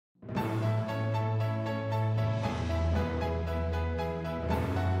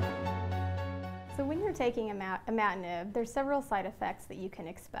you're taking imatinib, there's several side effects that you can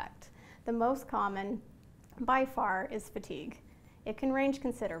expect. The most common, by far, is fatigue. It can range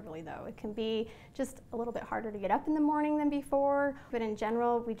considerably though. It can be just a little bit harder to get up in the morning than before, but in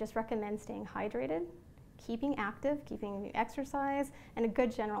general, we just recommend staying hydrated, keeping active, keeping exercise, and a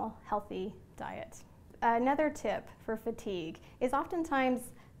good general healthy diet. Another tip for fatigue is oftentimes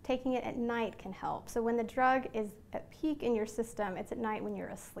taking it at night can help. So when the drug is at peak in your system, it's at night when you're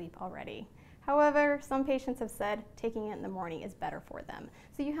asleep already. However, some patients have said taking it in the morning is better for them.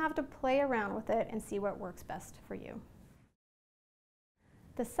 So you have to play around with it and see what works best for you.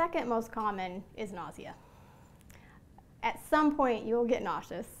 The second most common is nausea. At some point, you will get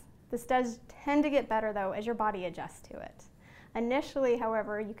nauseous. This does tend to get better though as your body adjusts to it. Initially,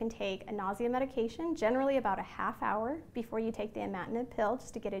 however, you can take a nausea medication, generally about a half hour before you take the imatinib pill,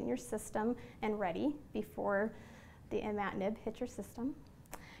 just to get it in your system and ready before the imatinib hits your system.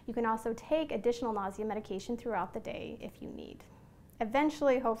 You can also take additional nausea medication throughout the day if you need.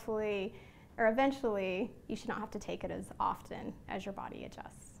 Eventually, hopefully, or eventually, you should not have to take it as often as your body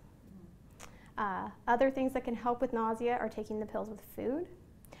adjusts. Other things that can help with nausea are taking the pills with food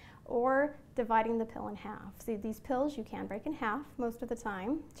or dividing the pill in half. So these pills you can break in half most of the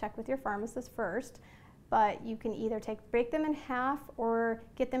time. Check with your pharmacist first, but you can either break them in half or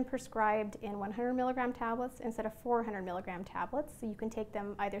get them prescribed in 100 milligram tablets instead of 400 milligram tablets. So you can take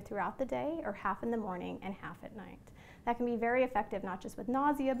them either throughout the day or half in the morning and half at night. That can be very effective, not just with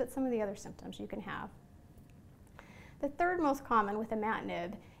nausea, but some of the other symptoms you can have. The third most common with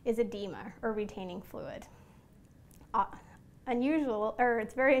imatinib is edema, or retaining fluid.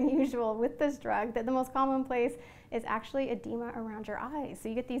 It's very unusual with this drug that the most common place is actually edema around your eyes. So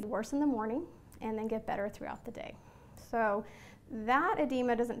you get these worse in the morning and then get better throughout the day. So that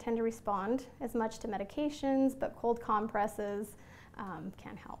edema doesn't tend to respond as much to medications, but cold compresses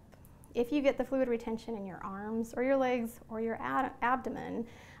can help. If you get the fluid retention in your arms or your legs or your abdomen,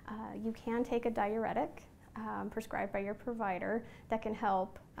 you can take a diuretic prescribed by your provider that can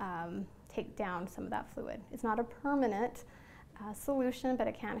help take down some of that fluid. It's not a permanent solution, but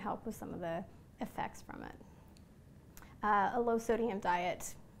it can help with some of the effects from it. A low sodium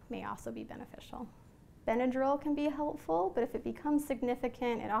diet may also be beneficial. Benadryl can be helpful, but if it becomes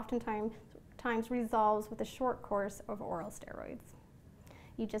significant, it oftentimes resolves with a short course of oral steroids.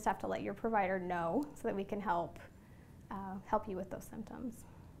 You just have to let your provider know so that we can help you with those symptoms.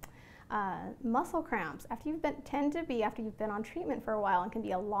 Muscle cramps tend to be after you've been on treatment for a while and can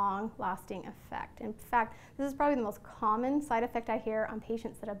be a long-lasting effect. In fact, this is probably the most common side effect I hear on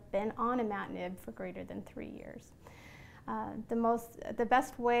patients that have been on imatinib for greater than 3 years. The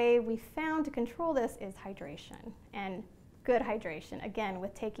best way we found to control this is hydration, and good hydration, again,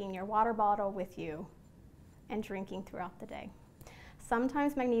 with taking your water bottle with you and drinking throughout the day.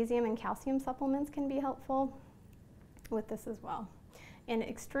 Sometimes magnesium and calcium supplements can be helpful with this as well. In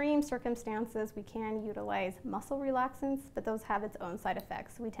extreme circumstances, we can utilize muscle relaxants, but those have its own side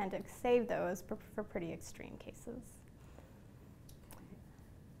effects. We tend to save those for pretty extreme cases.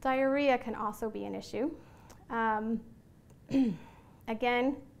 Diarrhea can also be an issue.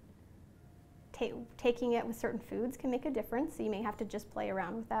 Again, taking it with certain foods can make a difference, so you may have to just play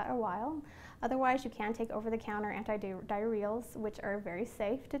around with that a while. Otherwise, you can take over-the-counter antidiarrheals, which are very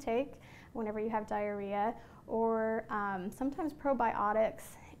safe to take whenever you have diarrhea, or sometimes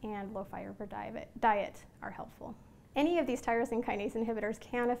probiotics and low-fiber diet are helpful. Any of these tyrosine kinase inhibitors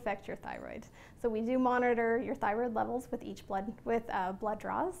can affect your thyroid. So we do monitor your thyroid levels with blood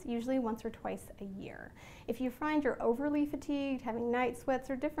draws, usually once or twice a year. If you find you're overly fatigued, having night sweats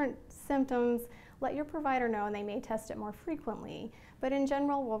or different symptoms, let your provider know and they may test it more frequently. But in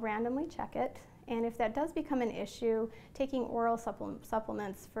general, we'll randomly check it. And if that does become an issue, taking oral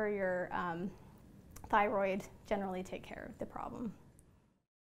supplements for your thyroid generally take care of the problem.